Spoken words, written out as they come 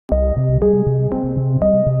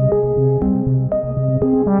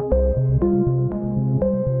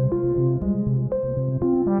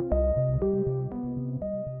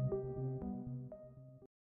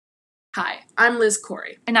I'm Liz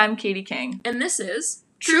Corey. And I'm Katie King. And this is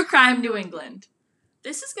True Crime New England.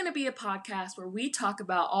 This is going to be a podcast where we talk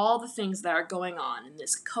about all the things that are going on in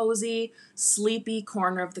this cozy, sleepy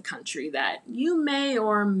corner of the country that you may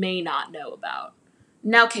or may not know about.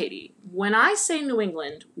 Now, Katie, when I say New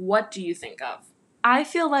England, what do you think of? I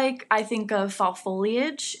feel like I think of fall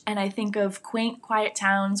foliage, and I think of quaint, quiet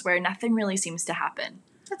towns where nothing really seems to happen.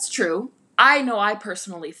 That's true. I know I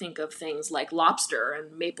personally think of things like lobster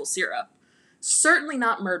and maple syrup. Certainly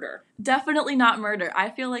not murder. Definitely not murder.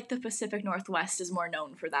 I feel like the Pacific Northwest is more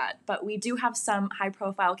known for that. But we do have some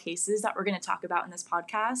high-profile cases that we're going to talk about in this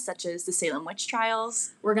podcast, such as the Salem witch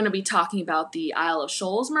trials. We're going to be talking about the Isle of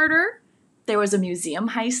Shoals murder. There was a museum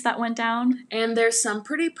heist that went down. And there's some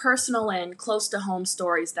pretty personal and close-to-home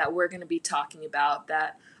stories that we're going to be talking about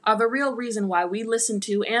that are the real reason why we listen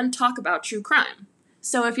to and talk about true crime.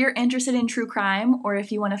 So if you're interested in true crime, or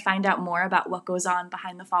if you want to find out more about what goes on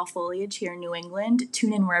behind the fall foliage here in New England,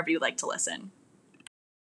 tune in wherever you like to listen.